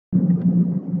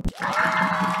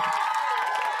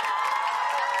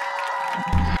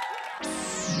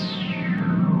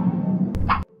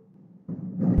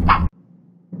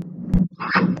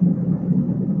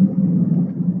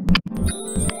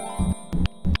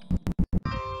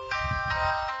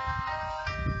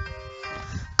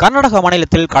கர்நாடக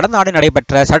மாநிலத்தில் கடந்த ஆண்டு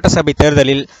நடைபெற்ற சட்டசபை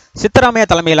தேர்தலில் சித்தராமையா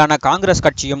தலைமையிலான காங்கிரஸ்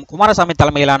கட்சியும் குமாரசாமி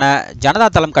தலைமையிலான ஜனதா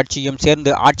தளம் கட்சியும்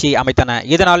சேர்ந்து ஆட்சியை அமைத்தன.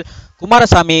 இதனால்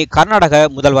குமாரசாமி கர்நாடக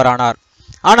முதல்வரானார்.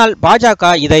 ஆனால்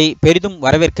பாஜக இதை பெரிதும்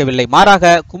வரவேற்கவில்லை.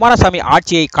 மாறாக குமாரசாமி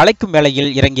ஆட்சியை கலைக்கும்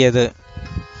வேளையில் இறங்கியது.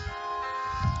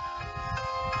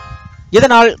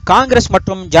 இதனால் காங்கிரஸ்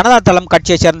மற்றும் ஜனதா தளம்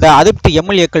கட்சியைச் சேர்ந்த அதிருப்தி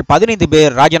எம்எல்ஏக்கள் 15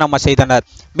 பேர் ராஜினாமா செய்தனர்.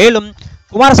 மேலும்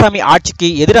குமாரசாமி ஆட்சிக்கு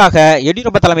எதிராக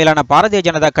எடியூரப்பா தலைமையிலான பாரதிய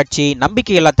ஜனதா கட்சி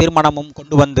நம்பிக்கையில்லா தீர்மானமும்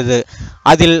கொண்டு வந்தது.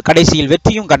 அதில் கடைசியில்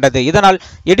வெற்றியும் கண்டது. இதனால்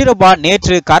எடியூரப்பா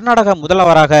நேற்று கர்நாடக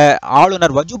முதல்வராக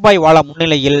ஆளுநர் வஜுபாய் வாலா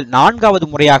முன்னிலையில் 4வது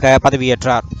முறையாக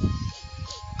பதவியேற்றார்.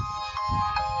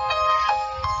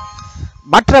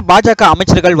 மற்ற பாஜக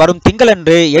அமைச்சர்கள் வரும்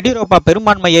திங்களன்று எடியூரப்பா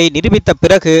பெரும்பான்மையை நிரூபித்த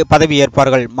பிறகு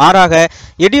பதவியேற்பார்கள். மாறாக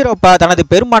எடியூரப்பா தனது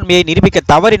பெரும்பான்மையை நிரூபிக்க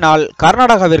தவறினால்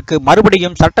கர்நாடகாவிற்கு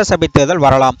மறுபடியும் சட்டசபை தேர்தல்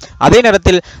வரலாம். அதே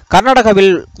நேரத்தில்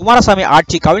கர்நாடகாவில் குமாரசாமி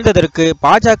ஆட்சி கவிழ்ந்ததற்கு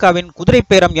பாஜகவின் குதிரை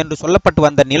பேரம் என்று சொல்லப்பட்டு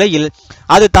வந்த நிலையில்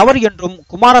அது தவறு என்றும்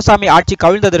குமாரசாமி ஆட்சி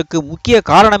கவிழ்ந்ததற்கு முக்கிய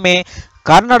காரணமே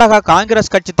கர்நாடகா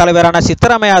காங்கிரஸ் கட்சி தலைவரான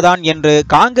சித்தராமையா தான் என்று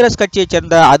காங்கிரஸ் கட்சியைச்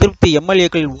சேர்ந்த அதிருப்தி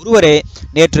எம்எல்ஏக்களில் ஒருவரே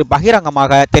நேற்று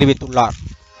பகிரங்கமாக தெரிவித்துள்ளார்.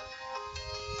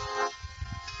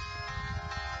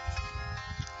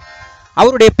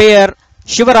 அவருடைய பெயர்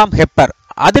சிவராம் ஹெப்பர்.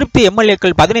 அதிருப்தி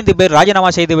எம்எல்ஏக்கள் 15 பேர்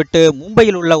ராஜினாமா செய்துவிட்டு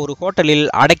மும்பையில் உள்ள ஒரு ஹோட்டலில்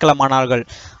அடைக்கலமானார்கள்.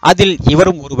 அதில்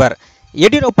இவரும் ஒருவர்.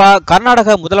 எடியூரப்பா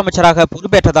கர்நாடக முதலமைச்சராக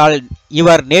பொறுப்பேற்றதால்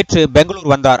இவர் நேற்று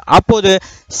பெங்களூர் வந்தார். அப்போது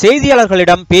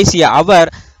செய்தியாளர்களிடம் பேசிய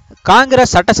அவர்,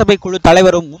 காங்கிரஸ் சட்டசபை குழு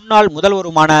தலைவரும் முன்னாள்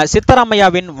முதல்வருமான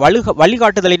சித்தராமையாவின்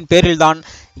வழிகாட்டுதலின் பேரில்தான்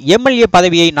எம்எல்ஏ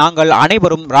பதவியை நாங்கள்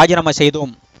அனைவரும் ராஜினாமா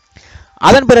செய்தோம்.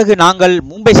 அதன் பிறகு நாங்கள்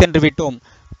மும்பை சென்று விட்டோம்.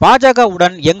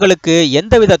 பாஜகவுடன் எங்களுக்கு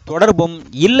எந்தவித தொடர்பும்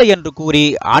இல்லை என்று கூறி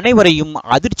அனைவரையும்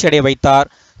அதிர்ச்சியடைய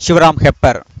வைத்தார் சிவராம்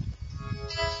ஹெப்பர்.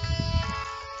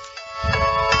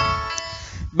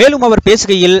 மேலும் அவர்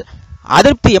பேசுகையில்,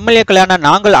 அதிருப்தி எம்எல்ஏக்களான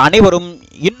நாங்கள் அனைவரும்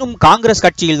இன்னும் காங்கிரஸ்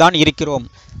கட்சியில் தான் இருக்கிறோம்.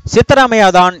 சித்தராமையா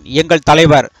தான் எங்கள்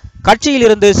தலைவர்.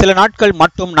 கட்சியிலிருந்து சில நாட்கள்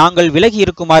மட்டும் நாங்கள் விலகி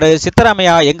இருக்குமாறு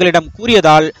சித்தராமையா எங்களிடம்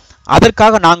கூறியதால்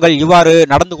அதற்காக நாங்கள் இவ்வாறு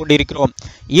நடந்து கொண்டிருக்கிறோம்.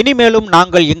 இனிமேலும்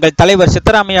நாங்கள் எங்கள் தலைவர்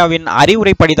சித்தராமையாவின்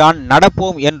அறிவுரைப்படிதான்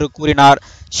நடப்போம் என்று கூறினார்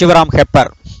சிவராம்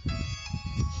ஹெப்பர்.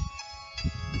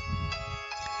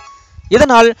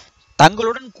 இதனால்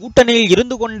தங்களுடன் கூட்டணியில்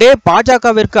இருந்து கொண்டே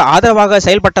பாஜகவிற்கு ஆதரவாக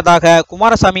செயல்பட்டதாக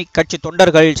குமாரசாமி கட்சி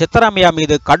தொண்டர்கள் சித்தராமையா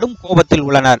மீது கடும் கோபத்தில்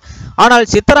உள்ளனர். ஆனால்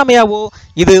சித்தராமையாவோ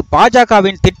இது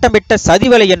பாஜகவின் திட்டமிட்ட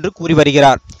சதிவேலை என்று கூறி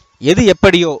வருகிறார். எது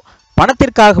எப்படியோ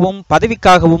பணத்திற்காகவும்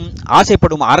பதவிக்காகவும்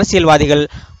ஆசைப்படும் அரசியல்வாதிகள்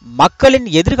மக்களின்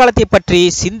எதிர்காலத்தை பற்றி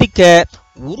சிந்திக்க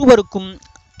ஒருவருக்கும்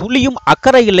துளியும்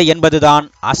அக்கறை இல்லை என்பதுதான்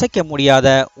அசைக்க முடியாத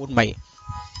உண்மை.